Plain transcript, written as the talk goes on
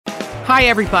Hi,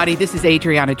 everybody. This is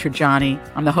Adriana Trajani.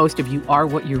 I'm the host of You Are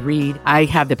What You Read. I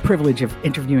have the privilege of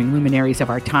interviewing luminaries of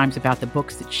our times about the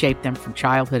books that shaped them from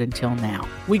childhood until now.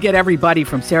 We get everybody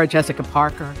from Sarah Jessica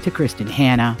Parker to Kristen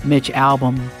Hanna, Mitch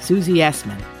Albom, Susie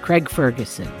Essman, Craig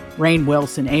Ferguson, Rainn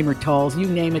Wilson, Amor Tolls, you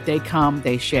name it, they come,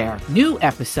 they share. New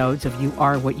episodes of You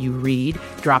Are What You Read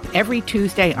drop every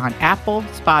Tuesday on Apple,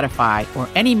 Spotify, or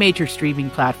any major streaming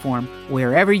platform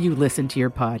wherever you listen to your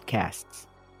podcasts.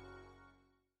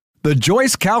 The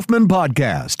Joyce Kaufman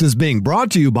Podcast is being brought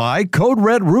to you by Code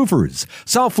Red Roofers,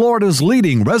 South Florida's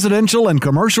leading residential and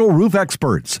commercial roof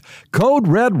experts. Code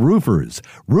Red Roofers,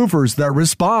 roofers that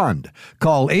respond.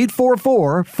 Call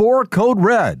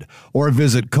 844-4CODE-RED or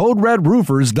visit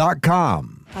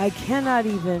CodeRedRoofers.com. I cannot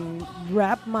even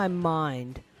wrap my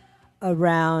mind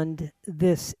around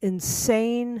this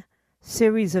insane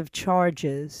series of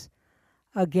charges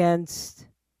against,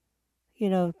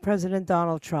 President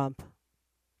Donald Trump.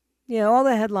 All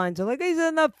the headlines are like, he's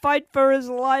in the fight for his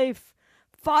life.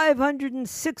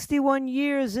 561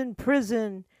 years in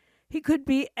prison. He could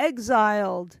be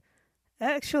exiled.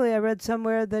 Actually, I read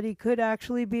somewhere that he could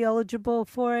actually be eligible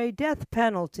for a death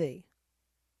penalty.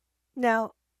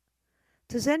 Now,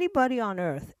 does anybody on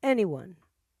earth, anyone,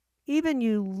 even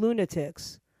you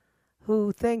lunatics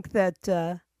who think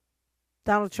that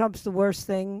Donald Trump's the worst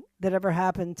thing that ever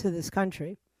happened to this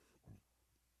country,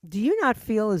 do you not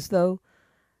feel as though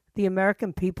the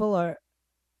American people are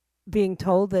being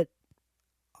told that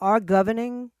our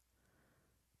governing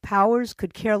powers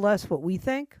could care less what we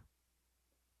think?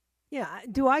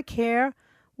 Do I care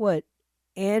what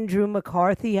Andrew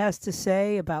McCarthy has to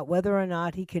say about whether or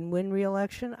not he can win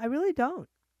re-election? I really don't.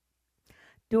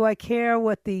 Do I care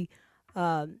what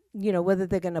whether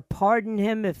they're going to pardon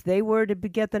him if they were to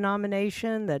get the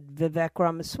nomination that Vivek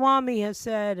Ramaswamy has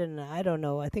said? And I don't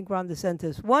know. I think Ron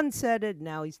DeSantis once said it.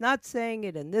 Now he's not saying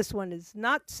it. And this one is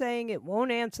not saying it.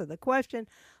 Won't answer the question.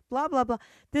 Blah, blah, blah.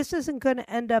 This isn't going to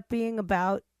end up being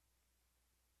about.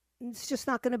 It's just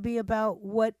not going to be about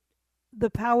what the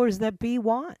powers that be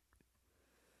want.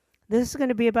 This is going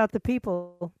to be about the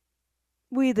people.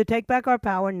 We either take back our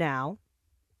power now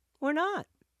or not.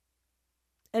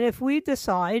 And if we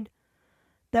decide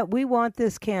that we want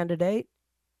this candidate,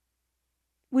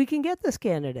 we can get this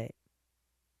candidate.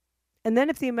 And then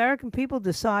if the American people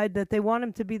decide that they want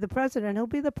him to be the president, he'll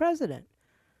be the president.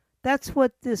 That's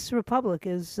what this republic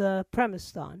is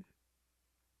premised on.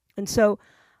 And so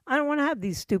I don't want to have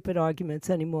these stupid arguments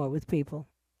anymore with people.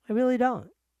 I really don't.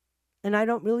 And I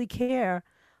don't really care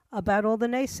about all the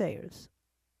naysayers.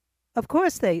 Of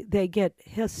course they get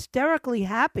hysterically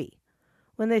happy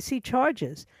when they see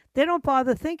charges. They don't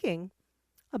bother thinking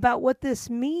about what this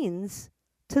means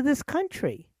to this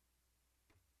country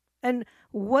and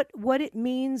what it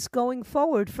means going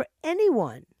forward for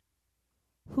anyone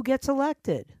who gets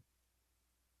elected.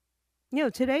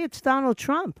 Today it's Donald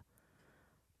Trump.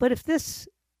 But if this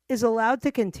is allowed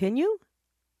to continue,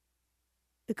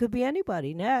 it could be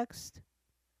anybody next.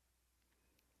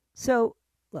 So,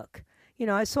 look,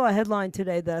 I saw a headline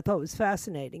today that I thought was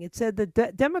fascinating. It said the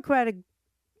Democratic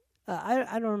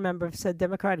I don't remember if it said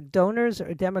Democratic donors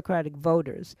or Democratic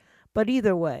voters. But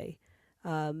either way,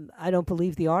 I don't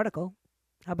believe the article.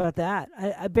 How about that?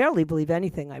 I barely believe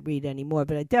anything I read anymore,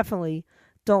 but I definitely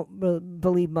don't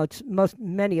believe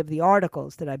many of the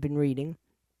articles that I've been reading.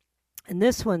 And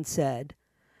this one said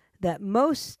that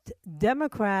most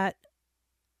it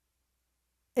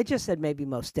just said maybe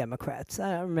most Democrats,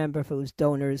 I don't remember if it was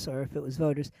donors or if it was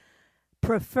voters,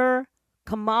 prefer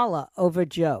Kamala over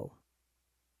Joe.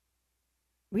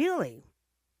 Really?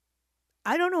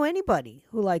 I don't know anybody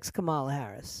who likes Kamala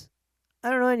Harris. I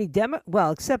don't know any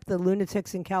except the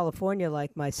lunatics in California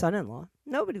like my son-in-law.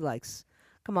 Nobody likes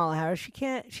Kamala Harris.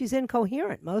 She's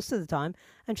incoherent most of the time,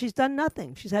 and she's done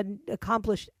nothing. She's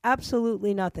accomplished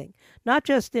absolutely nothing. Not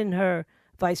just in her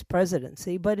vice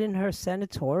presidency, but in her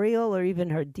senatorial or even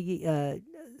her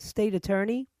state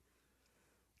attorney.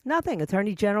 Nothing.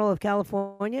 Attorney General of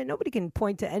California. Nobody can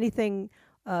point to anything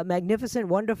magnificent,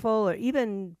 wonderful, or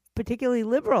even particularly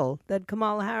liberal that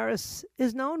Kamala Harris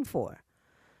is known for.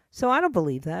 So I don't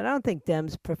believe that. I don't think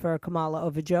Dems prefer Kamala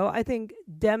over Joe. I think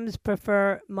Dems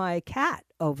prefer my cat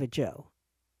over Joe.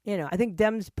 I think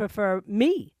Dems prefer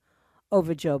me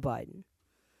over Joe Biden.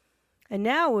 And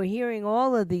now we're hearing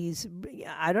all of these.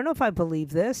 I don't know if I believe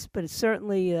this, but it's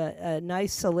certainly a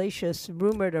nice, salacious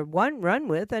rumor to run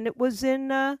with. And it was in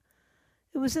the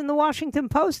Washington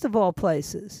Post of all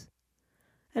places.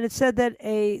 And it said that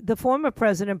the former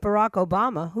president, Barack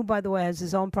Obama, who, by the way, has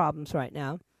his own problems right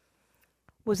now,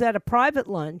 was at a private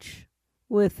lunch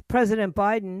with President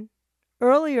Biden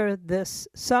earlier this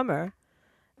summer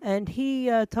And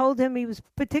he told him he was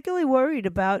particularly worried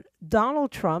about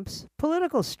Donald Trump's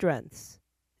political strengths,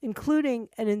 including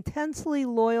an intensely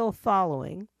loyal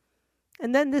following.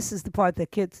 And then this is the part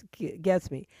that gets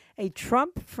me. A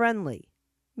Trump-friendly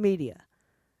media.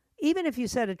 Even if you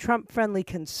said a Trump-friendly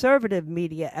conservative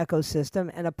media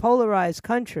ecosystem and a polarized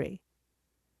country,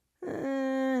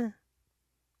 I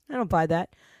don't buy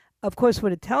that. Of course,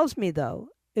 what it tells me, though,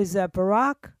 is that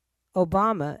Barack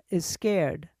Obama is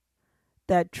scared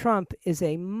that Trump is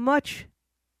a much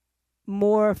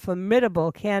more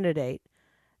formidable candidate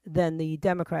than the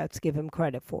Democrats give him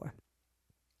credit for.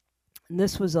 And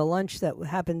this was a lunch that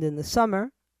happened in the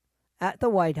summer at the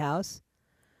White House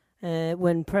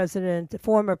when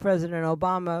former President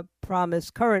Obama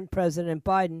promised current President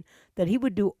Biden that he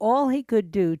would do all he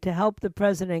could do to help the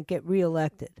president get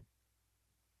reelected.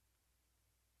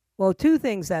 Well, two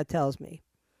things that tells me.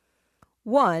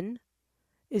 One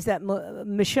is that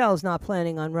Michelle's not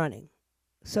planning on running.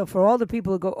 So for all the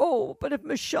people who go, oh, but if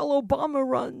Michelle Obama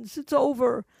runs, it's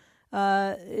over.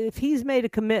 If he's made a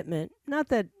commitment, not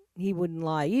that he wouldn't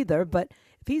lie either, but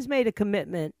if he's made a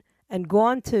commitment and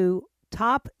gone to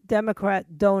top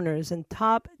Democrat donors and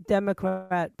top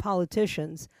Democrat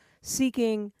politicians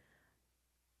seeking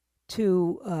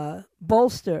to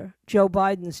bolster Joe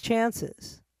Biden's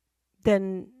chances,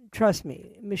 then trust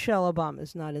me, Michelle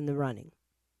Obama's not in the running.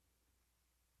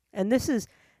 And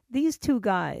these two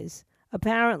guys,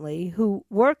 apparently, who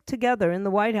worked together in the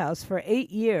White House for 8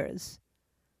 years,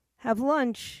 have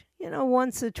lunch,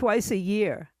 once or twice a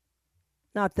year.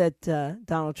 Not that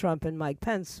Donald Trump and Mike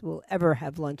Pence will ever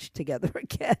have lunch together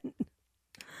again.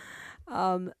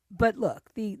 But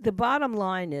look, the bottom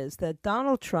line is that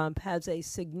Donald Trump has a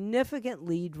significant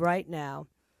lead right now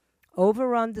over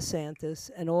Ron DeSantis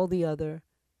and all the other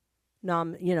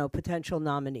potential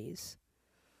nominees.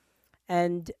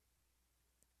 And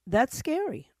that's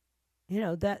scary.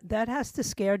 That has to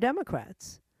scare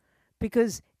Democrats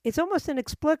because it's almost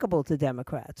inexplicable to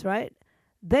Democrats, right?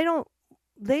 They don't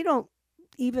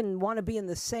even want to be in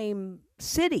the same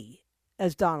city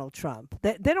as Donald Trump.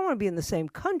 They don't want to be in the same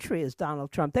country as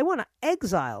Donald Trump. They want to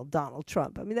exile Donald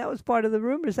Trump. I mean, that was part of the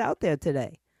rumors out there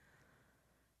today.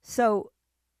 So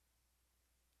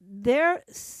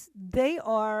they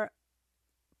are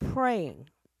praying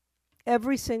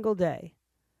every single day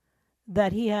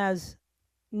that he has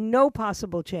no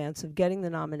possible chance of getting the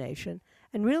nomination.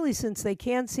 And really, since they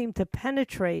can't seem to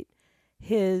penetrate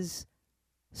his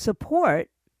support,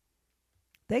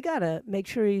 they got to make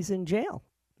sure he's in jail.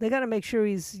 They got to make sure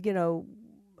he's,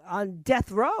 on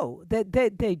death row.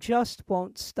 They just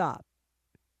won't stop.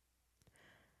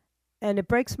 And it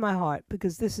breaks my heart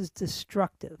because this is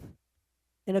destructive.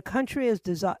 In a country as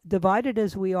divided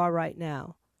as we are right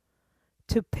now,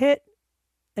 to pit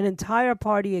an entire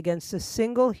party against a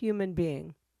single human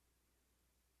being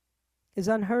is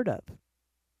unheard of.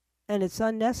 And it's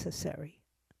unnecessary.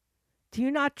 Do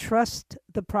you not trust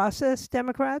the process,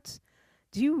 Democrats?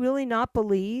 Do you really not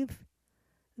believe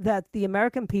that the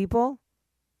American people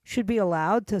should be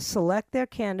allowed to select their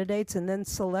candidates and then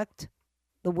select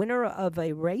the winner of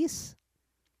a race?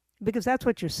 Because that's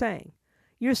what you're saying.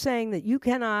 You're saying that you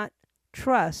cannot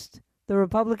trust the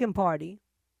Republican Party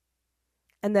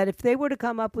and that if they were to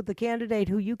come up with a candidate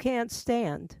who you can't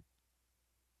stand,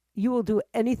 you will do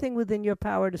anything within your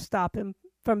power to stop him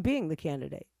from being the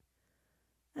candidate.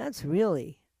 That's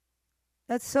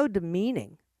so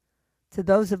demeaning to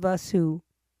those of us who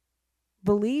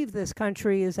believe this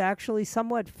country is actually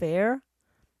somewhat fair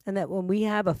and that when we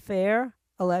have a fair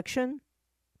election,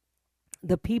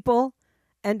 the people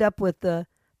end up with the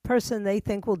person they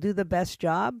think will do the best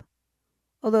job.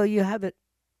 Although you have a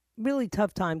really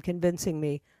tough time convincing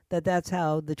me that that's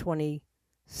how the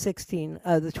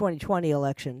 2020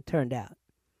 election turned out.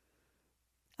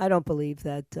 I don't believe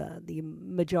that the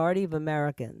majority of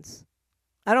Americans,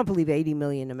 I don't believe 80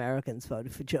 million Americans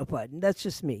voted for Joe Biden. That's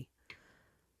just me.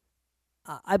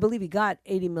 I believe he got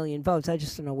 80 million votes. I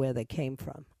just don't know where they came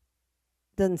from.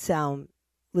 Doesn't sound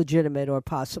legitimate or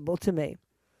possible to me.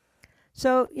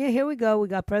 So, here we go. We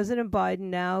got President Biden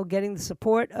now getting the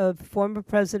support of former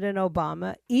President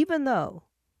Obama, even though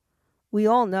we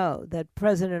all know that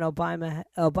President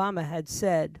Obama had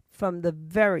said from the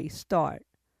very start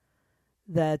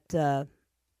that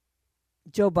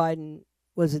Joe Biden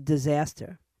was a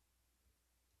disaster.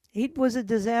 He was a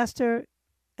disaster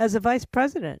as a vice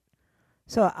president.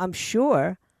 So I'm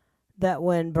sure that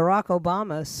when Barack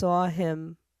Obama saw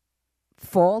him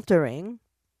faltering,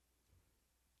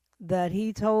 that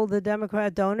he told the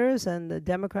Democrat donors and the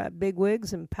Democrat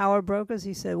bigwigs and power brokers,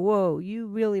 he said, whoa, you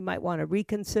really might want to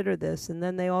reconsider this. And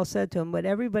then they all said to him, but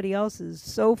everybody else is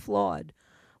so flawed.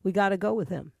 we got to go with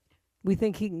him. We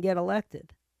think he can get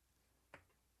elected.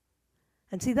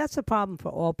 And see, that's the problem for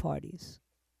all parties.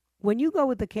 When you go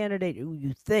with the candidate who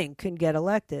you think can get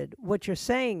elected, what you're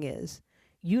saying is,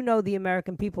 you know the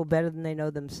American people better than they know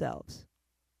themselves.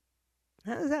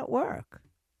 How does that work?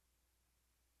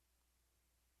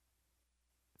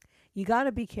 You got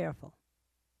to be careful.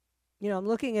 You know, I'm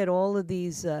looking at all of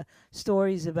these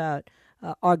stories about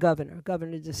our Governor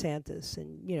DeSantis,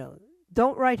 and, you know,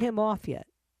 don't write him off yet,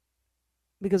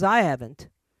 because I haven't.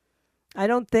 I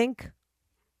don't think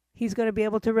he's going to be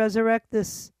able to resurrect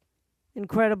this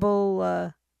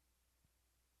incredible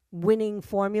winning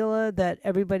formula that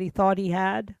everybody thought he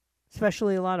had,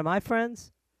 especially a lot of my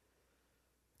friends.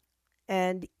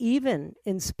 And even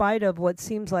in spite of what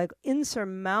seems like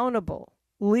insurmountable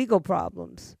legal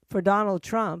problems for Donald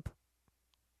Trump,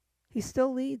 he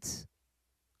still leads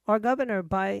our governor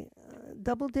by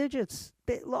double digits,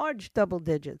 large double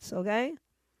digits, okay?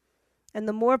 And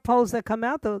the more polls that come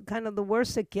out, the kind of the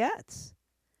worse it gets.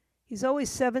 He's always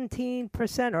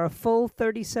 17% or a full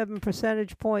 37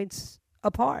 percentage points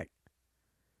apart.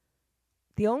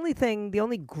 The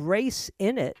only grace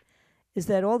in it is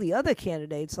that all the other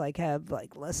candidates have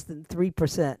less than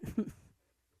 3%.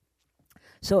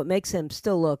 So it makes him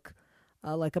still look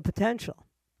like a potential.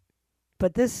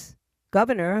 But this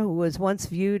governor, who was once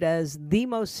viewed as the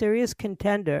most serious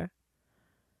contender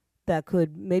that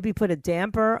could maybe put a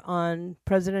damper on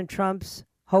President Trump's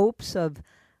hopes of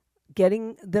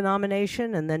getting the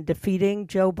nomination and then defeating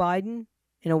Joe Biden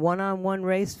in a one-on-one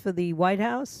race for the White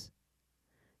House.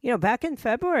 You know, back in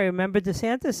February, remember,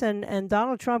 DeSantis and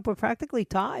Donald Trump were practically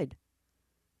tied.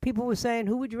 People were saying,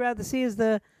 who would you rather see as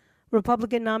the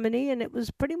Republican nominee? And it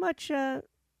was pretty much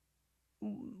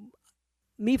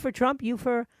me for Trump, you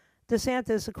for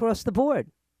DeSantis across the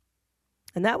board.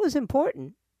 And that was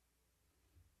important.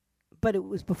 But it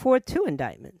was before 2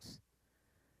 indictments.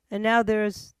 And now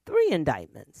there's 3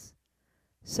 indictments.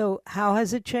 So how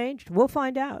has it changed? We'll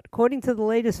find out. According to the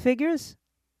latest figures,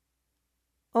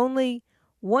 only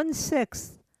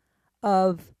 1/6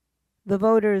 of the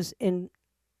voters in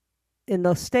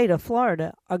the state of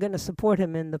Florida are going to support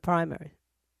him in the primary.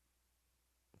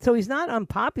 So he's not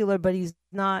unpopular, but he's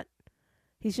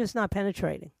just not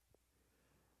penetrating.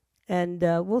 And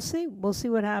we'll see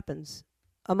what happens.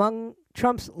 Among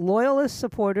Trump's loyalist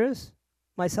supporters,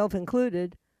 myself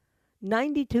included,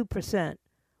 92%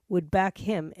 would back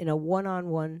him in a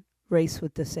one-on-one race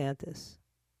with DeSantis.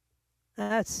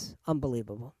 That's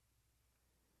unbelievable.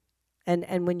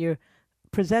 And when you're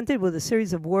presented with a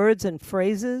series of words and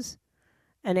phrases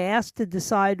and asked to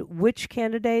decide which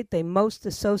candidate they most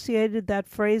associated that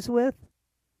phrase with,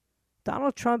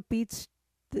 Donald Trump beats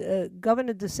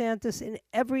Governor DeSantis in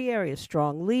every area.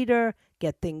 Strong leader,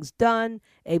 get things done,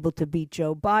 able to beat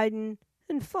Joe Biden,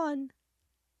 and fun.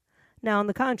 Now, on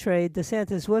the contrary,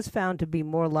 DeSantis was found to be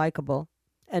more likable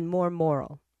and more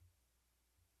moral.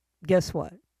 Guess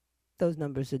what? Those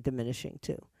numbers are diminishing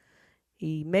too.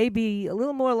 He may be a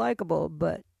little more likable,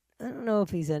 but I don't know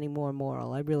if he's any more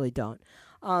moral. I really don't.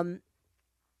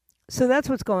 So that's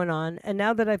what's going on. And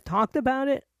now that I've talked about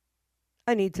it,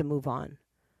 I need to move on.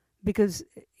 Because,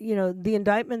 you know, the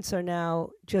indictments are now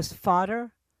just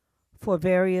fodder for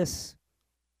various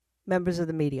members of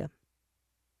the media.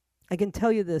 I can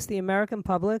tell you this, the American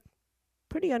public,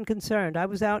 pretty unconcerned. I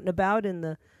was out and about in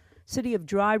the city of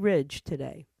Dry Ridge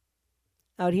today,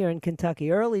 out here in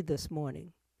Kentucky, early this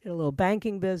morning. Did a little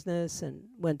banking business and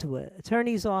went to an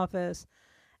attorney's office,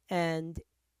 and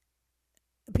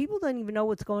people don't even know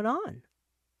what's going on.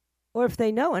 Or if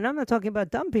they know, and I'm not talking about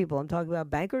dumb people, I'm talking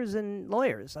about bankers and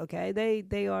lawyers, okay?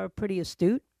 They are pretty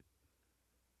astute,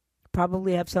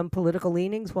 probably have some political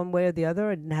leanings one way or the other,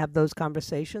 and have those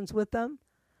conversations with them.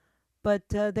 But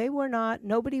they were not,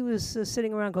 nobody was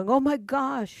sitting around going, oh my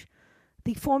gosh,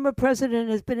 the former president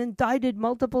has been indicted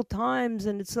multiple times,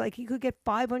 and it's like he could get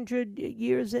 500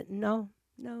 years. No,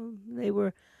 they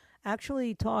were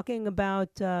actually talking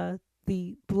about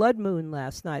the blood moon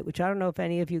last night, which I don't know if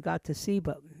any of you got to see,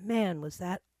 but man, was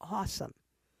that awesome.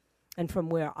 And from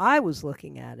where I was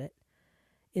looking at it,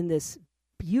 in this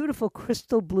beautiful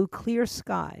crystal blue clear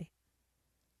sky,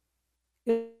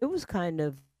 it was kind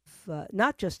of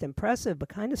not just impressive, but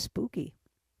kind of spooky.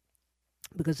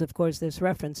 Because, of course, there's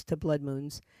reference to blood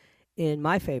moons in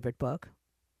my favorite book,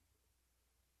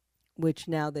 which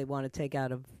now they want to take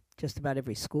out of just about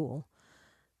every school,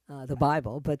 the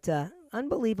Bible. But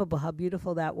unbelievable how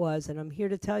beautiful that was. And I'm here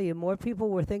to tell you, more people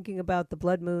were thinking about the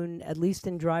blood moon, at least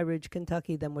in Dry Ridge,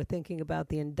 Kentucky, than were thinking about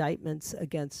the indictments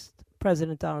against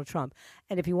President Donald Trump.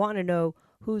 And if you want to know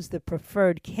who's the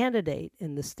preferred candidate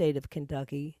in the state of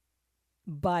Kentucky,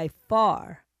 by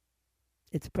far,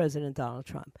 It's President Donald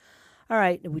Trump. All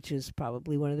right, which is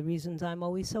probably one of the reasons I'm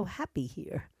always so happy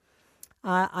here.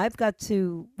 I've got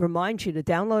to remind you to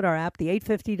download our app, the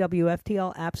 850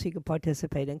 WFTL app, so you can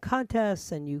participate in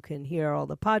contests and you can hear all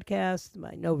the podcasts,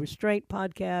 my No Restraint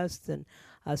podcasts, and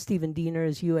Stephen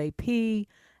Diener's UAP,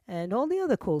 and all the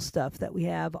other cool stuff that we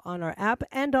have on our app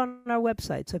and on our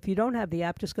website. So if you don't have the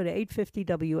app, just go to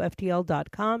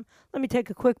 850WFTL.com. Let me take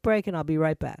a quick break, and I'll be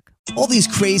right back. All these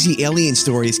crazy alien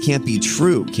stories can't be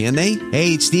true, can they?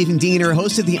 Hey, it's Stephen Diener,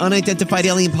 host of the Unidentified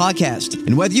Alien Podcast.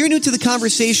 And whether you're new to the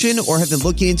conversation or have been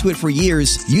looking into it for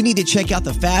years, you need to check out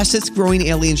the fastest growing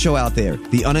alien show out there,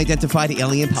 the Unidentified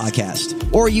Alien Podcast,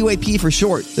 or UAP for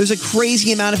short. There's a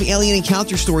crazy amount of alien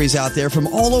encounter stories out there from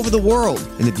all over the world.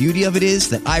 And the beauty of it is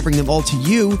that I bring them all to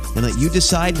you and let you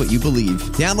decide what you believe.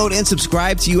 Download and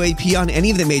subscribe to UAP on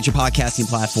any of the major podcasting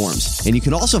platforms. And you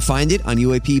can also find it on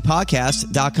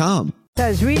UAPpodcast.com. So I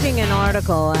was reading an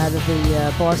article out of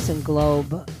the Boston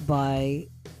Globe by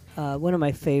one of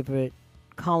my favorite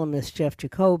columnists, Jeff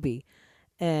Jacoby,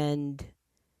 and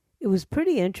it was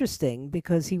pretty interesting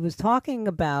because he was talking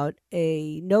about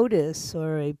a notice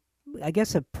or I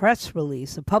guess a press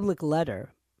release, a public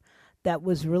letter that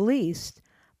was released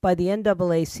by the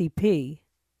NAACP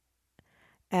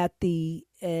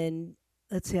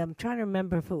let's see, I'm trying to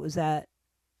remember if it was at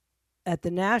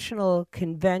the National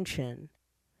Convention.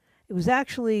 It was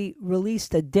actually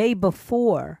released a day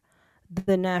before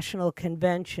the National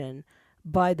Convention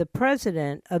by the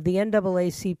president of the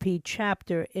NAACP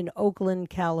chapter in Oakland,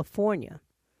 California.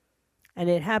 And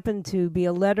it happened to be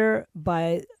a letter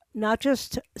by not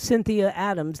just Cynthia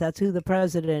Adams, that's who the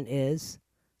president is.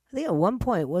 I think at one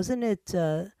point, wasn't it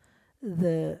the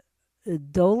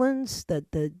Dolans,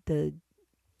 the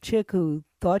chick who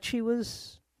thought she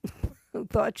was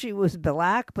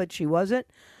black, but she wasn't?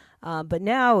 But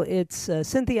now it's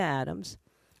Cynthia Adams,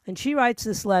 and she writes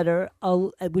this letter,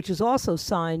 which is also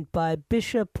signed by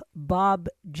Bishop Bob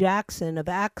Jackson of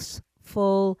Acts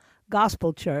Full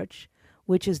Gospel Church,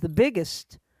 which is the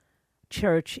biggest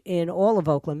church in all of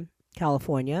Oakland,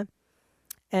 California.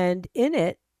 And in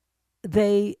it,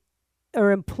 they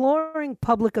are imploring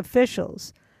public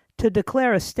officials to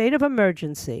declare a state of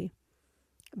emergency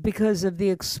because of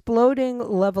the exploding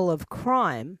level of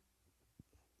crime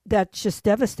that's just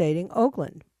devastating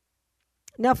Oakland.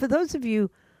 Now, for those of you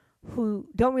who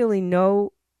don't really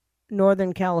know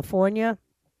Northern California,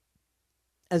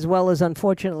 as well as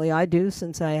unfortunately I do,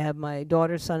 since I have my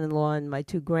daughter, son-in-law, and my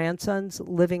 2 grandsons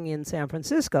living in San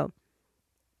Francisco,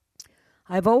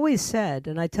 I've always said,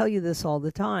 and I tell you this all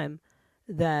the time,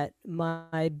 that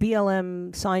my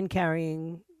BLM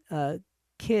sign-carrying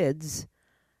kids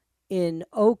in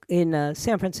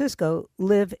San Francisco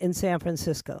live in San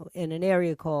Francisco in an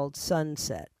area called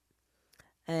Sunset.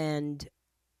 And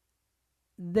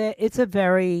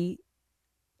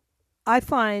I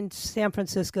find San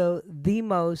Francisco the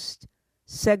most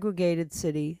segregated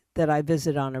city that I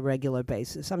visit on a regular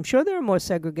basis. I'm sure there are more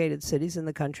segregated cities in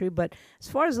the country, but as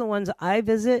far as the ones I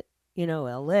visit,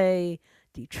 LA,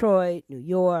 Detroit, New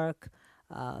York,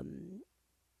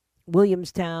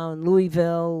 Williamstown,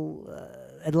 Louisville,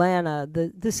 Atlanta,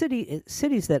 the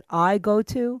cities that I go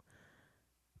to,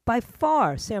 by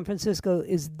far San Francisco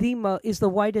is the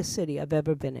whitest city I've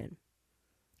ever been in.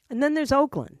 And then there's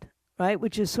Oakland, right,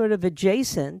 which is sort of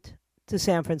adjacent to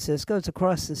San Francisco. It's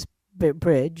across this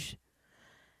bridge.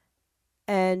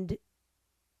 And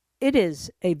it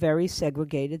is a very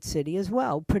segregated city as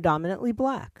well, predominantly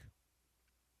black.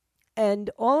 And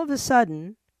all of a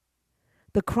sudden,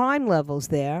 the crime levels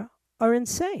there are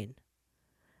insane.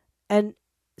 And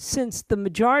since the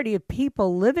majority of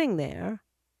people living there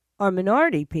are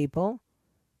minority people,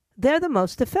 they're the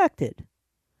most affected.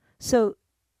 So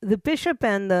the bishop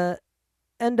and the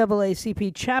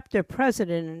NAACP chapter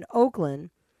president in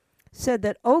Oakland said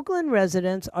that Oakland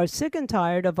residents are sick and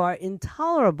tired of our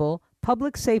intolerable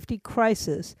public safety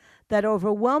crisis that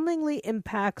overwhelmingly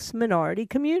impacts minority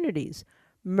communities.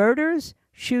 Murders,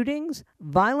 shootings,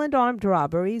 violent armed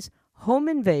robberies, home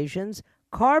invasions,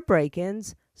 car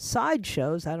break-ins,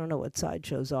 sideshows, I don't know what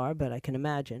sideshows are, but I can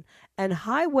imagine, and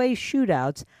highway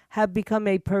shootouts have become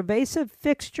a pervasive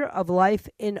fixture of life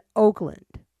in Oakland.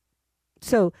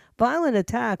 So violent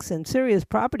attacks and serious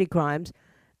property crimes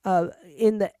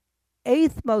in the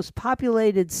 8th most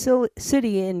populated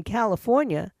city in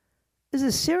California is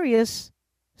a serious,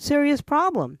 serious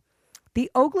problem. The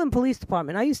Oakland Police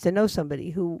Department, I used to know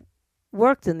somebody who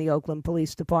worked in the Oakland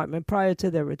Police Department prior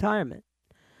to their retirement.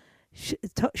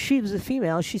 She was a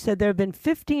female. She said there have been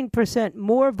 15%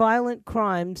 more violent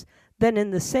crimes than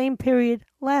in the same period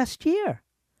last year.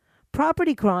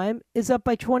 Property crime is up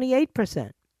by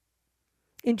 28%.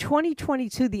 In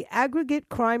 2022, the aggregate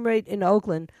crime rate in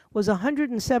Oakland was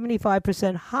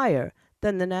 175% higher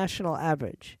than the national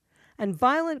average. And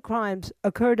violent crimes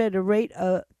occurred at a rate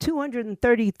of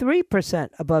 233%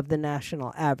 above the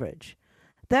national average.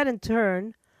 That, in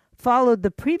turn, followed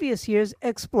the previous year's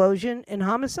explosion in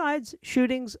homicides,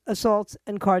 shootings, assaults,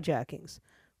 and carjackings.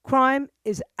 Crime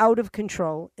is out of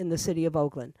control in the city of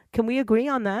Oakland. Can we agree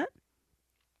on that?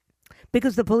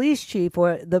 Because the police chief,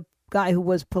 or the guy who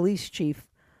was police chief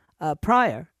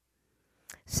prior,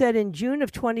 said in June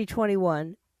of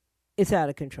 2021, it's out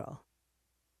of control.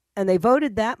 And they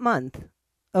voted that month,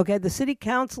 okay, the city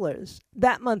councilors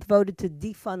that month voted to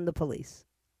defund the police.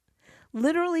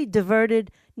 Literally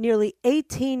diverted nearly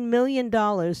 $18 million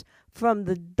from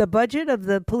the budget of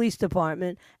the police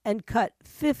department and cut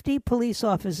 50 police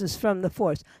officers from the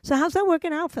force. So how's that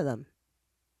working out for them?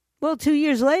 Well, 2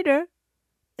 years later,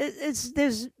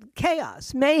 there's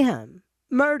chaos, mayhem,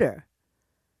 murder.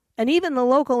 And even the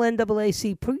local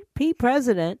NAACP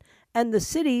president and the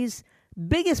city's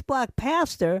biggest black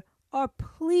pastor are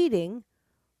pleading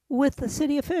with the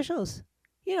city officials.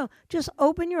 Just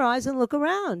open your eyes and look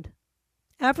around.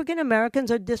 African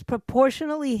Americans are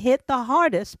disproportionately hit the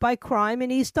hardest by crime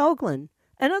in East Oakland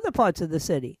and other parts of the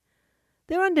city.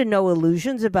 They're under no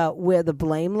illusions about where the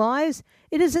blame lies.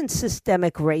 It isn't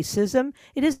systemic racism.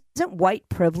 It isn't white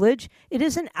privilege. It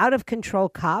isn't out-of-control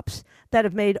cops that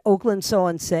have made Oakland so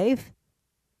unsafe.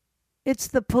 It's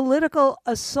the political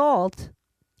assault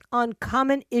on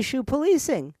common issue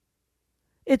policing.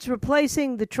 It's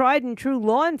replacing the tried and true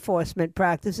law enforcement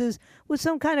practices with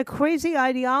some kind of crazy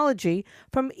ideology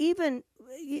from even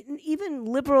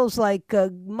liberals like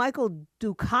Michael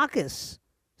Dukakis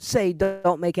say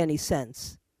don't make any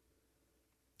sense.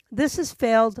 This has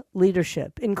failed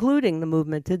leadership, including the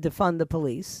movement to defund the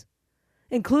police,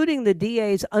 including the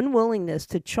DA's unwillingness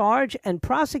to charge and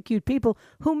prosecute people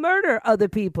who murder other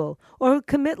people or who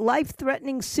commit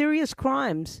life-threatening serious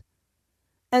crimes.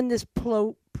 And this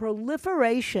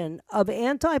proliferation of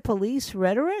anti-police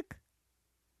rhetoric,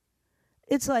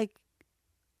 it's like,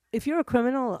 if you're a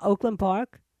criminal in Oakland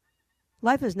Park,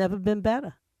 life has never been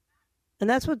better. And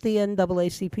that's what the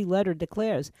NAACP letter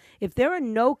declares. If there are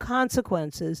no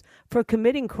consequences for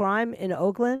committing crime in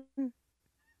Oakland,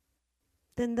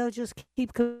 then they'll just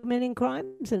keep committing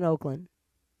crimes in Oakland.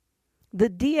 The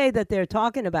DA that they're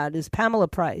talking about is Pamela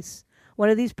Price,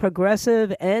 one of these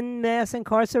progressive en masse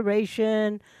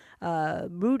incarceration,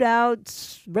 root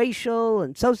out racial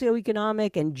and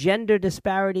socioeconomic and gender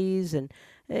disparities. And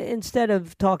instead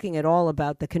of talking at all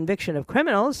about the conviction of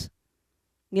criminals,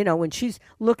 when she's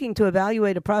looking to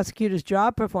evaluate a prosecutor's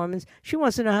job performance, she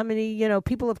wants to know how many,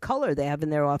 people of color they have in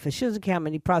their office. She doesn't care how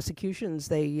many prosecutions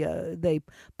they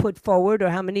put forward or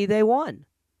how many they won.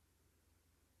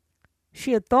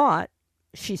 She had thought,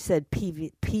 she said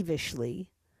peevishly,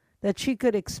 that she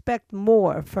could expect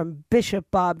more from Bishop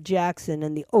Bob Jackson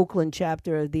and the Oakland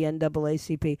chapter of the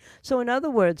NAACP. So in other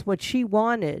words, what she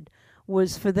wanted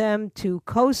was for them to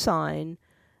co-sign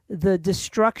the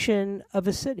destruction of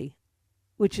a city,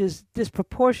 which is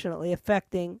disproportionately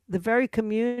affecting the very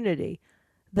community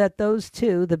that those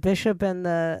two, the bishop and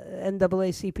the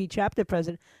NAACP chapter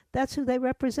president, that's who they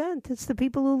represent. It's the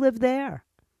people who live there,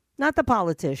 not the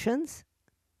politicians.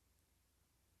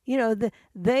 They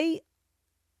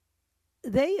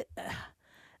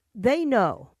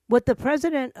know what the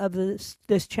president of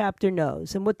this chapter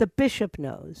knows, and what the bishop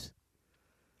knows,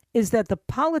 is that the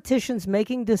politicians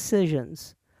making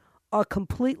decisions are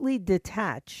completely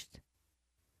detached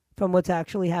from what's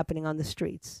actually happening on the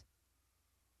streets.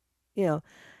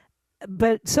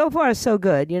 But so far so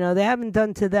good. They haven't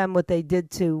done to them what they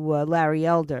did to Larry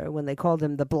Elder when they called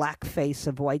him the black face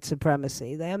of white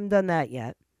supremacy. They haven't done that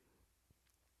yet.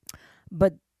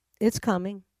 But it's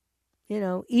coming.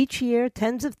 Each year,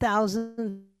 tens of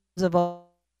thousands of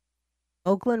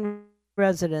Oakland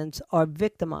residents are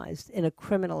victimized in a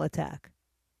criminal attack.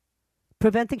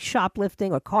 Preventing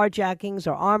shoplifting or carjackings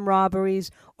or armed robberies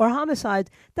or homicides,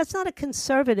 that's not a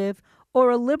conservative or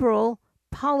a liberal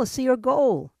policy or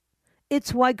goal.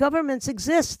 It's why governments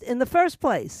exist in the first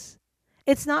place.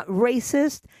 It's not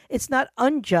racist, it's not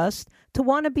unjust to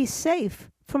want to be safe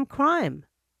from crime.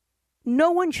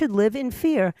 No one should live in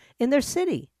fear in their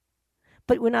city.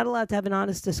 But we're not allowed to have an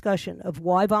honest discussion of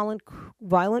why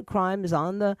violent crime is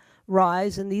on the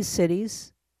rise in these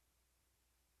cities.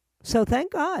 So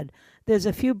thank God there's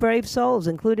a few brave souls,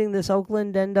 including this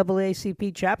Oakland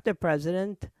NAACP chapter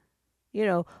president,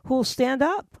 who'll stand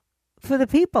up for the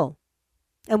people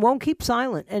and won't keep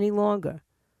silent any longer.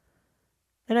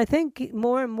 And I think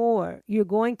more and more you're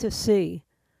going to see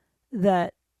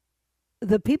that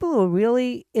the people who are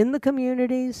really in the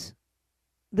communities,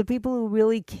 the people who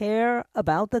really care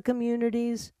about the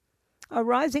communities are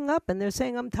rising up, and they're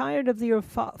saying, I'm tired of your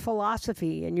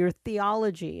philosophy and your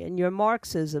theology and your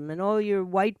Marxism and all your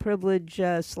white privilege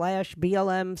slash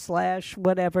BLM slash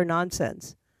whatever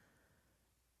nonsense.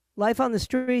 Life on the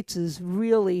streets is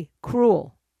really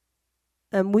cruel,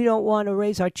 and we don't want to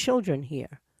raise our children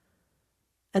here.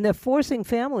 And they're forcing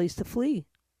families to flee.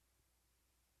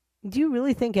 Do you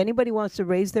really think anybody wants to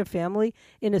raise their family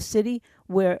in a city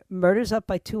where murder's up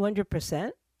by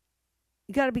 200%?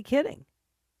 You got to be kidding.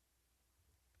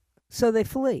 So they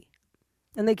flee.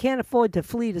 And they can't afford to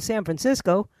flee to San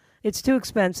Francisco. It's too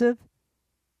expensive.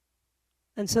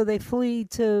 And so they flee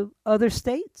to other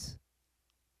states.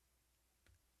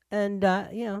 And,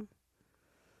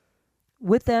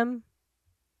 with them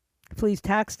flees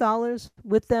tax dollars.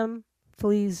 With them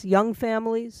flees young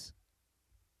families.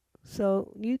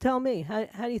 So you tell me, how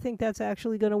do you think that's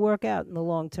actually going to work out in the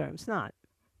long term? It's not.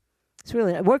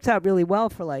 It works out really well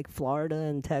for like Florida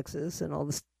and Texas and all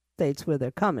the states where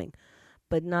they're coming,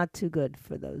 but not too good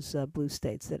for those blue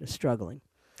states that are struggling.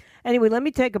 Anyway, let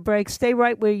me take a break. Stay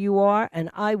right where you are, and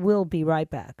I will be right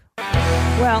back.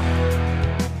 Well,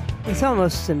 it's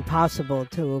almost impossible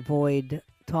to avoid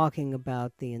talking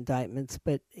about the indictments,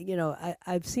 but,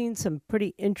 I've seen some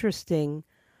pretty interesting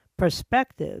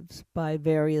perspectives by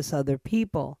various other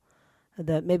people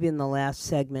that maybe in the last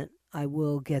segment I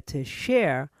will get to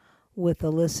share with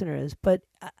the listeners. But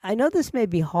I know this may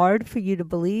be hard for you to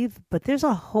believe, but there's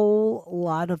a whole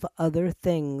lot of other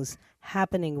things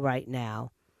happening right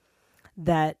now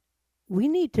that we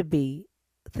need to be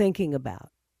thinking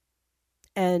about.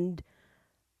 And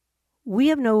we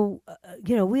have no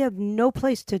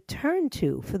place to turn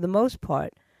to, for the most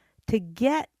part, to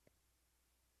get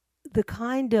the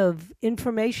kind of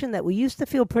information that we used to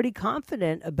feel pretty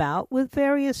confident about with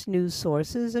various news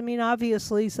sources. I mean,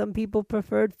 obviously, some people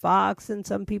preferred Fox and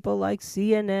some people like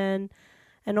CNN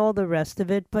and all the rest of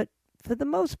it. But for the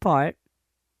most part,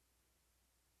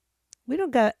 we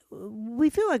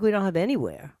feel like we don't have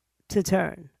anywhere to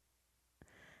turn.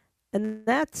 And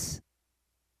that's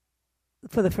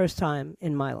for the first time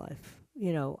in my life.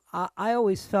 I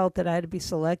always felt that I had to be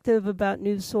selective about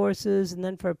news sources, and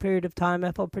then for a period of time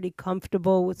I felt pretty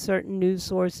comfortable with certain news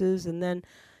sources. And then,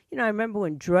 I remember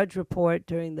when Drudge Report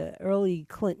during the early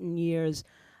Clinton years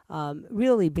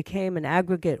really became an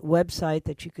aggregate website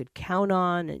that you could count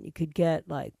on, and you could get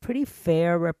like pretty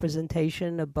fair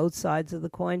representation of both sides of the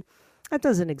coin. That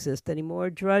doesn't exist anymore.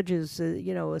 Drudge is,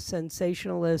 a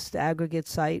sensationalist aggregate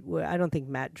site where I don't think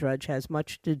Matt Drudge has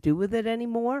much to do with it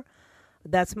anymore.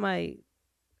 That's my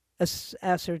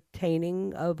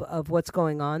ascertaining of what's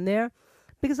going on there,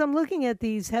 because I'm looking at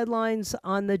these headlines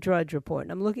on the Drudge Report,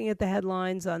 and I'm looking at the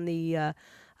headlines on the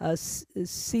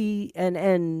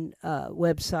CNN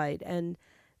website, and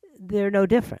they're no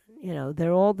different.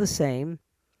 They're all the same.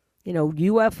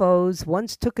 UFOs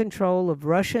once took control of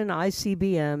Russian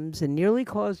ICBMs and nearly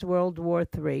caused World War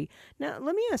III. Now,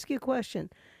 let me ask you a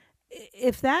question.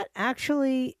 If that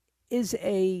actually is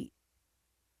a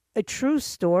true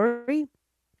story,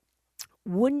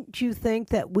 wouldn't you think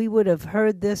that we would have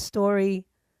heard this story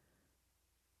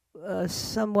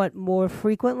somewhat more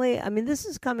frequently? I mean, this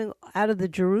is coming out of the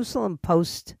Jerusalem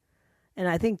Post, and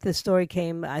I think the story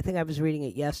I was reading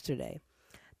it yesterday,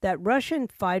 that Russian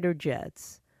fighter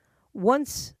jets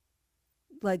once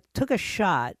took a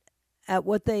shot at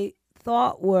what they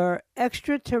thought were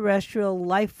extraterrestrial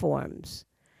life forms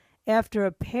after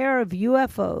a pair of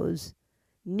UFOs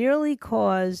nearly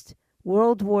caused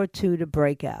World War II to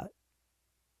break out.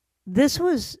 This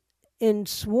was in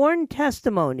sworn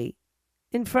testimony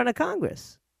in front of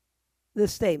Congress.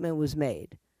 This statement was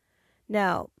made.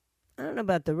 Now, I don't know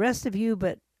about the rest of you,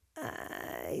 but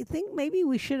I think maybe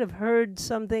we should have heard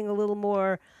something a little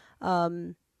more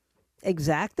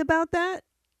exact about that.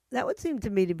 That would seem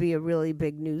to me to be a really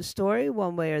big news story,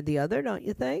 one way or the other, don't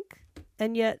you think?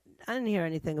 And yet, I didn't hear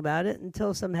anything about it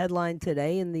until some headline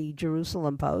today in the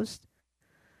Jerusalem Post,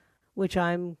 which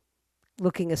I'm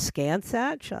looking askance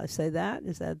at. Shall I say that?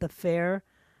 Is that the fair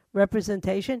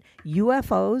representation?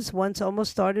 UFOs once almost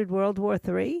started World War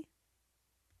III?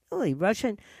 Really,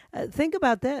 Russian. Think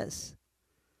about this.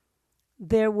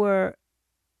 There was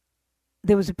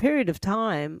a period of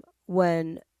time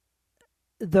when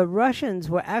the Russians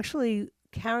were actually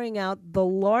carrying out the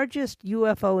largest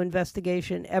UFO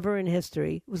investigation ever in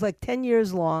history. It was like 10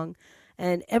 years long,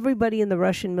 and everybody in the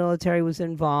Russian military was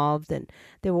involved, and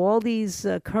there were all these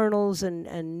colonels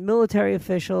and military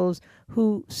officials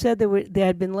who said there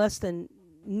had been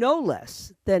no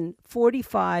less than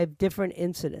 45 different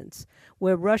incidents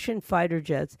where Russian fighter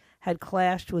jets had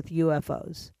clashed with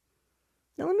UFOs.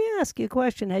 Now, let me ask you a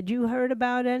question. Had you heard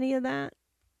about any of that?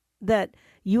 That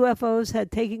UFOs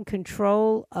had taken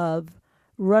control of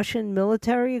Russian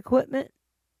military equipment?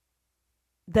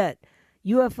 That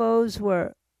UFOs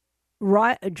were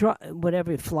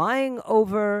flying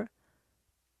over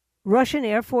Russian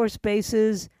Air Force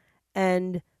bases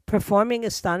and performing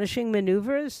astonishing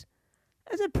maneuvers?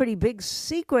 That's a pretty big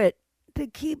secret to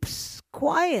keep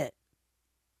quiet.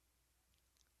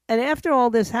 And after all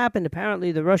this happened,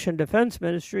 apparently the Russian Defense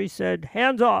Ministry said,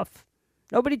 hands off.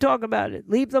 Nobody talk about it.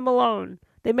 Leave them alone.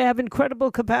 They may have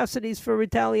incredible capacities for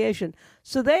retaliation.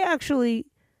 So they actually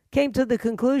came to the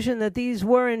conclusion that these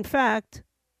were, in fact,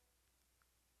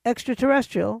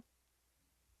 extraterrestrial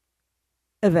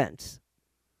events.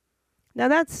 Now,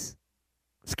 that's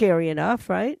scary enough,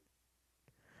 right?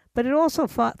 But it also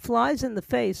flies in the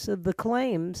face of the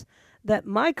claims that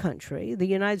my country, the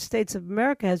United States of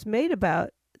America, has made about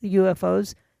the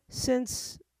UFOs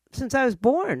since I was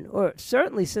born, or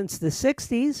certainly since the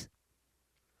 60s.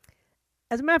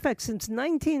 As a matter of fact, since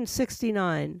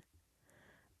 1969,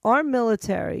 our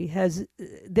military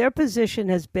their position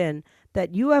has been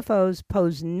that UFOs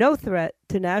pose no threat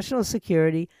to national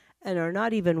security and are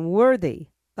not even worthy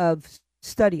of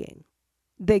studying.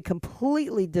 They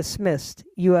completely dismissed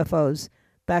UFOs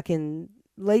back in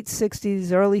late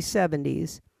 60s, early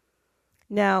 70s.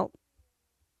 Now,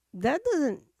 that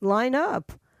doesn't line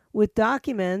up with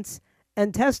documents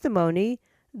and testimony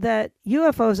that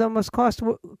UFOs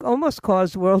almost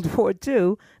caused World War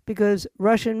II because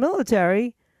Russian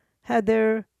military had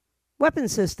their weapon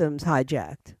systems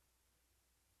hijacked.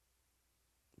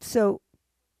 So,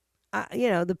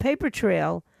 the paper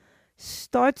trail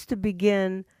starts to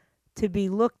begin to be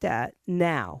looked at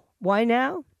now. Why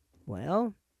now?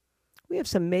 Well, we have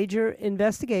some major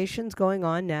investigations going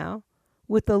on now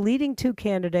with the leading two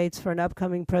candidates for an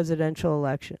upcoming presidential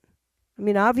election. I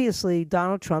mean, obviously,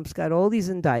 Donald Trump's got all these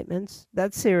indictments.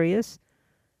 That's serious.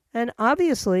 And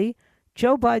obviously,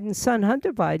 Joe Biden's son,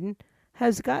 Hunter Biden,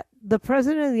 has got the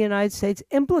president of the United States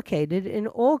implicated in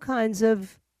all kinds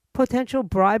of potential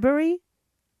bribery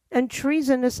and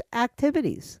treasonous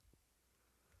activities.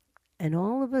 And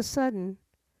all of a sudden,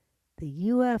 the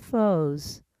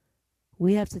UFOs,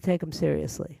 we have to take them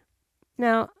seriously.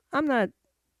 Now, I'm not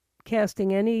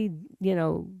casting any,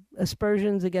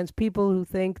 aspersions against people who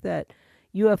think that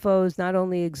UFOs not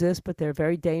only exist, but they're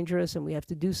very dangerous and we have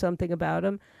to do something about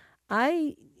them.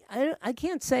 I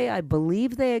can't say I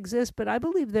believe they exist, but I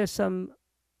believe there's some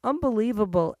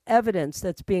unbelievable evidence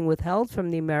that's being withheld from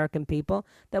the American people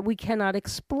that we cannot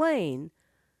explain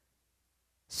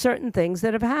certain things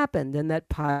that have happened and that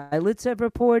pilots have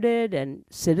reported and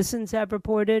citizens have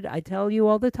reported. I tell you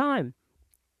all the time.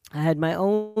 I had my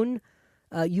own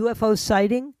UFO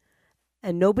sighting,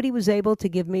 and nobody was able to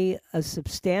give me a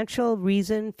substantial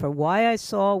reason for why I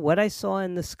saw what I saw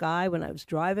in the sky when I was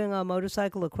driving a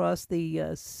motorcycle across the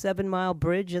 7-mile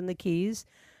bridge in the Keys.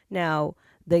 Now,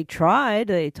 they tried.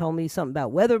 They told me something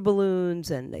about weather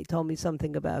balloons, and they told me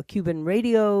something about Cuban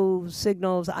radio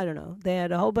signals. I don't know. They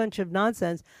had a whole bunch of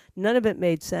nonsense. None of it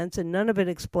made sense, and none of it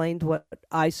explained what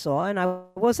I saw. And I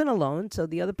wasn't alone. So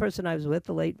the other person I was with,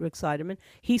 the late Rick Siderman,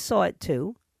 he saw it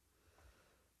too.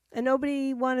 And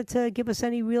nobody wanted to give us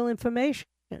any real information.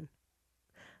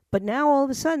 But now all of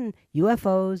a sudden,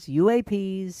 UFOs,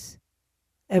 UAPs,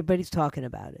 everybody's talking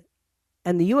about it.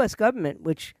 And the U.S. government,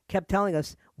 which kept telling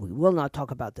us, we will not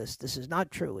talk about this. This is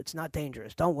not true. It's not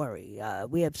dangerous. Don't worry.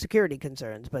 We have security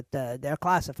concerns, but they're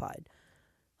classified.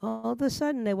 All of a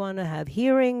sudden, they want to have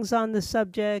hearings on the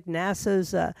subject.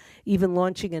 NASA's even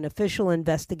launching an official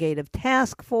investigative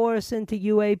task force into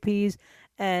UAPs.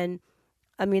 And,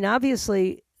 I mean,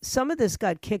 obviously, some of this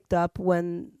got kicked up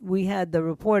when we had the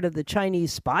report of the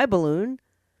Chinese spy balloon.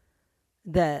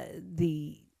 That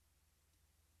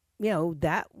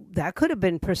could have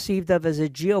been perceived of as a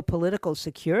geopolitical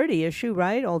security issue,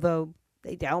 right? Although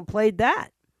they downplayed that.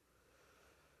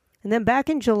 And then back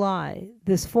in July,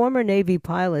 this former Navy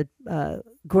pilot, Ryan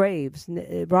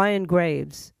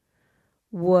Graves,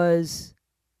 was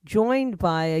joined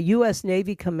by a U.S.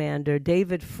 Navy commander,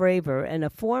 David Fravor, and a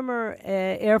former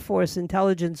Air Force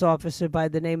intelligence officer by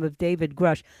the name of David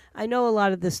Grush. I know a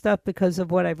lot of this stuff because of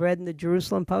what I've read in the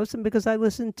Jerusalem Post and because I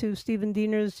listened to Stephen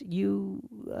Diener's You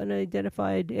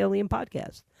Unidentified Alien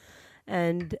podcast.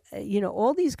 And,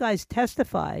 all these guys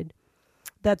testified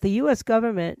that the U.S.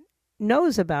 government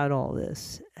knows about all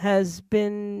this, has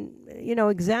been,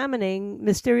 examining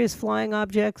mysterious flying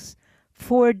objects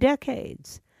for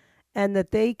decades. And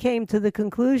that they came to the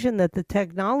conclusion that the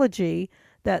technology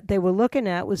that they were looking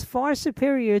at was far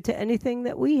superior to anything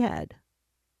that we had.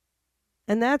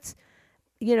 And that's,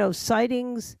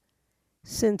 sightings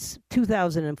since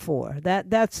 2004.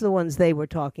 That's the ones they were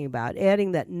talking about,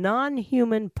 adding that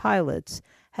non-human pilots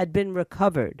had been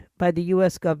recovered by the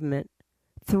U.S. government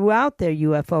throughout their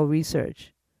UFO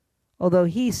research, although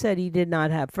he said he did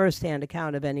not have first-hand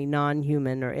account of any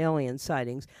non-human or alien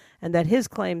sightings, and that his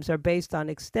claims are based on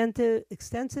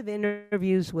extensive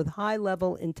interviews with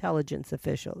high-level intelligence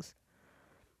officials.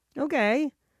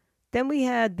 Okay. Then we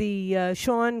had the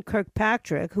Sean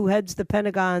Kirkpatrick, who heads the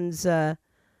Pentagon's,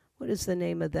 what is the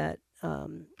name of that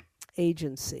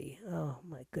agency? Oh,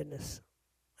 my goodness.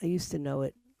 I used to know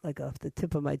it like off the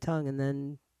tip of my tongue, and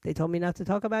then they told me not to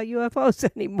talk about UFOs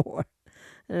anymore.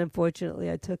 And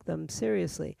unfortunately, I took them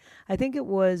seriously. I think it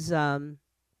was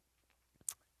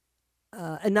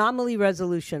Anomaly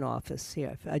Resolution Office.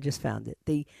 Here, I just found it.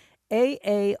 The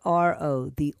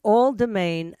AARO, the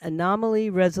All-Domain Anomaly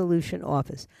Resolution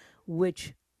Office,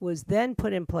 which was then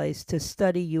put in place to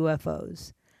study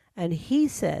UFOs. And he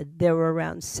said there were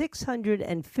around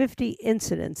 650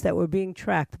 incidents that were being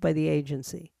tracked by the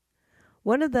agency.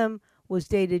 One of them was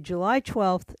dated July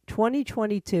 12th,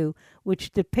 2022,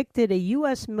 which depicted a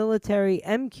U.S. military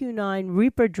MQ-9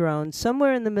 Reaper drone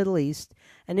somewhere in the Middle East,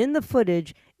 and in the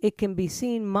footage, it can be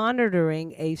seen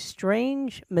monitoring a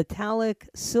strange metallic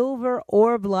silver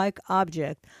orb-like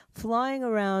object flying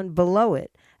around below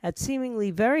it at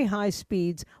seemingly very high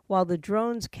speeds while the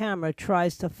drone's camera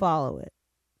tries to follow it.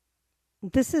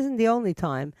 This isn't the only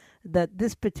time that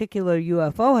this particular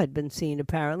UFO had been seen,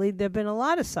 apparently. There have been a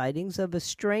lot of sightings of a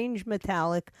strange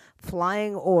metallic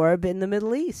flying orb in the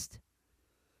Middle East.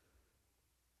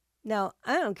 Now,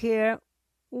 I don't care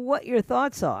what your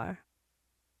thoughts are.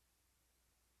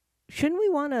 Shouldn't we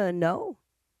want to know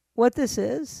what this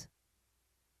is?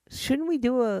 Shouldn't we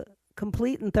do a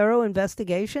complete and thorough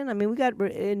investigation? I mean, we got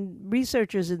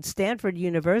researchers at Stanford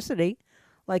University,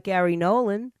 like Gary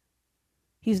Nolan.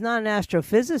 He's not an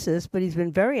astrophysicist, but he's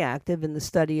been very active in the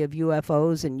study of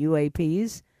UFOs and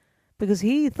UAPs because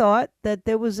he thought that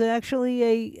there was actually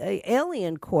a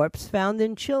alien corpse found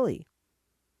in Chile.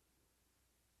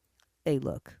 Hey,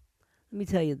 look, let me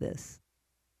tell you this.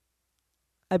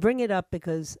 I bring it up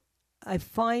because I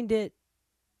find it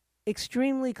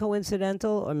extremely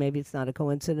coincidental, or maybe it's not a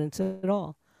coincidence at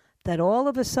all, that all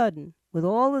of a sudden, with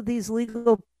all of these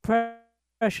legal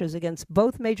pressures against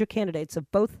both major candidates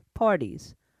of both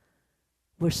parties,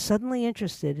 we're suddenly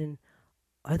interested in,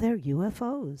 are there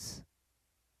UFOs?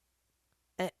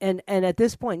 And at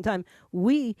this point in time,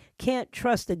 we can't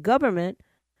trust a government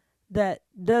that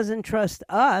doesn't trust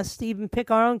us to even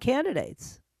pick our own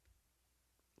candidates.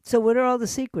 So what are all the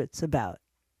secrets about?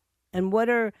 And what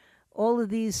are all of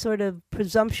these sort of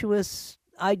presumptuous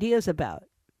ideas about?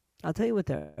 I'll tell you what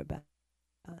they're about.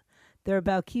 They're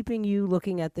about keeping you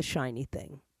looking at the shiny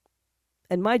thing.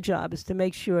 And my job is to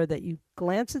make sure that you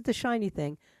glance at the shiny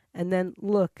thing and then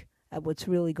look at what's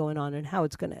really going on and how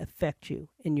it's going to affect you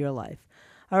in your life.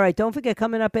 All right, don't forget,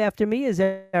 coming up after me is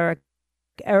Eric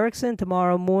Erickson.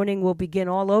 Tomorrow morning we'll begin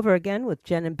all over again with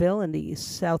Jen and Bill in the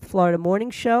South Florida Morning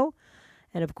Show.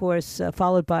 And, of course,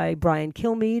 followed by Brian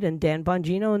Kilmeade and Dan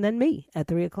Bongino, and then me at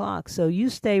 3 o'clock. So you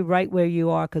stay right where you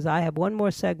are because I have one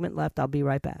more segment left. I'll be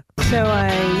right back. So I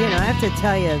have to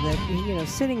tell you that,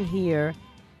 sitting here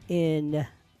in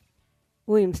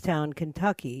Williamstown,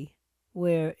 Kentucky,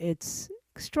 where it's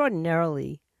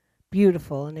extraordinarily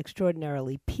beautiful and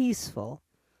extraordinarily peaceful,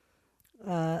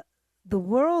 the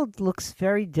world looks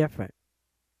very different.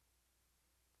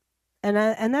 And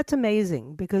that's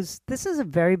amazing because this is a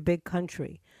very big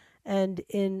country. And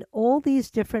in all these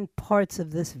different parts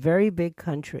of this very big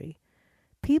country,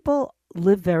 people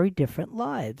live very different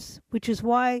lives, which is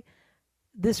why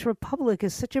this republic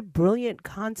is such a brilliant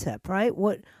concept, right?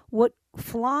 What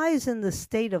flies in the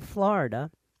state of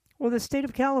Florida or the state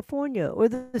of California or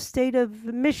the state of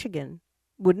Michigan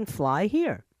wouldn't fly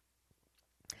here.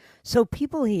 So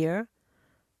people here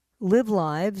live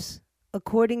lives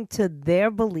according to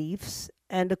their beliefs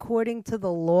and according to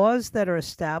the laws that are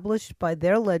established by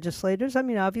their legislators. I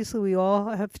mean, obviously, we all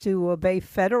have to obey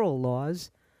federal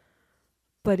laws,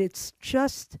 but it's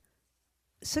just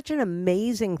such an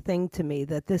amazing thing to me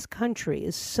that this country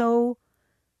is so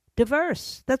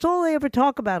diverse. That's all they ever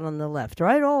talk about on the left,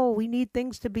 right? Oh, we need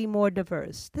things to be more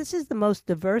diverse. This is the most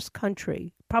diverse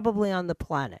country probably on the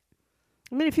planet.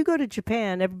 I mean, if you go to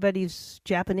Japan, everybody's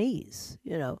Japanese,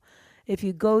 If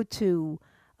you go to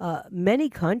many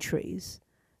countries,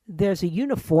 there's a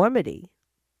uniformity.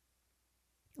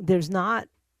 There's not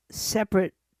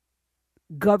separate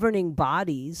governing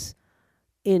bodies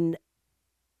in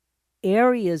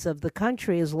areas of the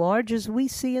country as large as we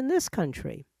see in this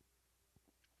country.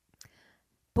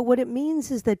 But what it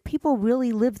means is that people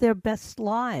really live their best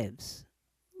lives.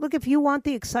 look, if you want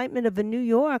the excitement of a New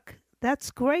York,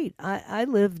 that's great. I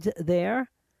lived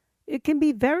there. It can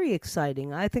be very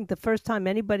exciting. I think the first time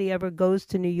anybody ever goes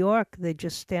to New York, they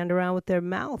just stand around with their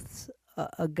mouths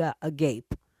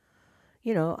agape.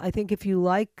 I think if you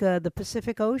like the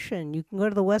Pacific Ocean, you can go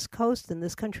to the West Coast, and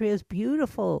this country has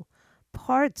beautiful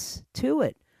parts to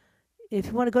it. If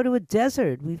you want to go to a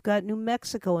desert, we've got New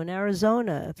Mexico and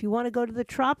Arizona. If you want to go to the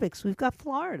tropics, we've got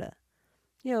Florida.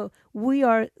 We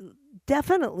are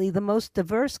definitely the most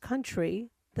diverse country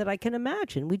that I can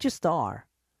imagine. We just are.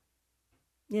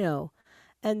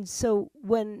 And so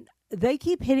when they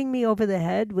keep hitting me over the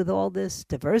head with all this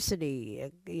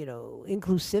diversity,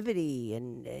 inclusivity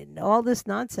and all this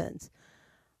nonsense,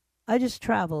 I just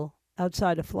travel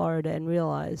outside of Florida and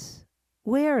realize,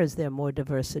 where is there more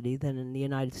diversity than in the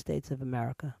United States of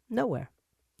America? Nowhere.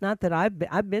 Not that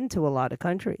I've been to a lot of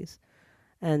countries,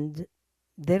 and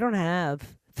they don't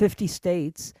have 50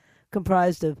 states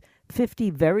comprised of 50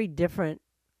 very different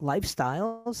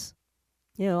lifestyles.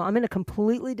 I'm in a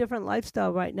completely different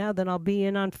lifestyle right now than I'll be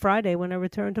in on Friday when I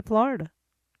return to Florida.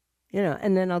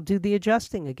 And then I'll do the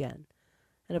adjusting again.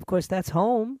 And of course, that's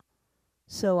home,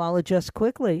 so I'll adjust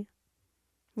quickly.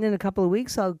 And in a couple of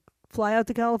weeks, I'll fly out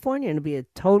to California, and it'll be a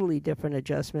totally different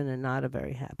adjustment and not a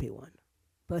very happy one.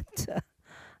 But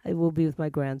I will be with my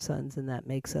grandsons, and that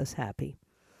makes us happy.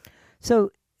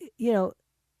 So,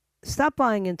 stop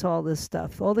buying into all this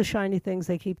stuff, all the shiny things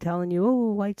they keep telling you,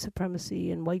 white supremacy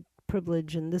and white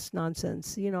privilege and this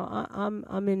nonsense.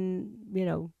 I'm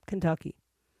in, Kentucky,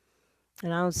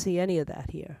 and I don't see any of that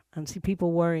here. I don't see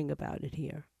people worrying about it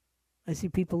here. I see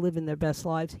people living their best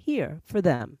lives here for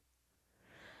them.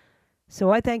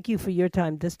 So I thank you for your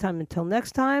time this time until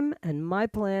next time, and my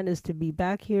plan is to be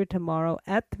back here tomorrow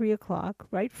at 3 o'clock,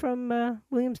 right from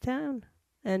Williamstown.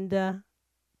 And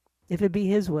if it be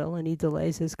his will and he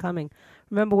delays his coming,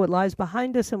 remember, what lies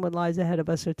behind us and what lies ahead of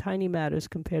us are tiny matters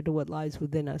compared to what lies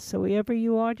within us. So wherever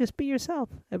you are, just be yourself.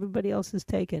 Everybody else is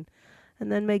taken.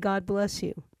 And then may God bless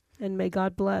you, and may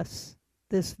God bless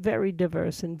this very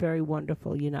diverse and very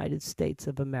wonderful United States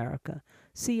of America.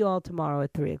 See you all tomorrow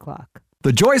at 3 o'clock.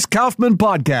 The Joyce Kaufman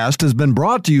Podcast has been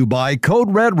brought to you by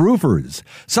Code Red Roofers,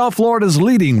 South Florida's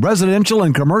leading residential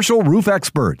and commercial roof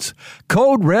experts.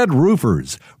 Code Red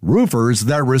Roofers, roofers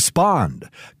that respond.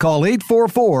 Call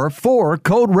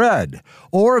 844-4-CODE-RED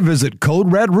or visit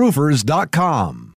CodeRedRoofers.com.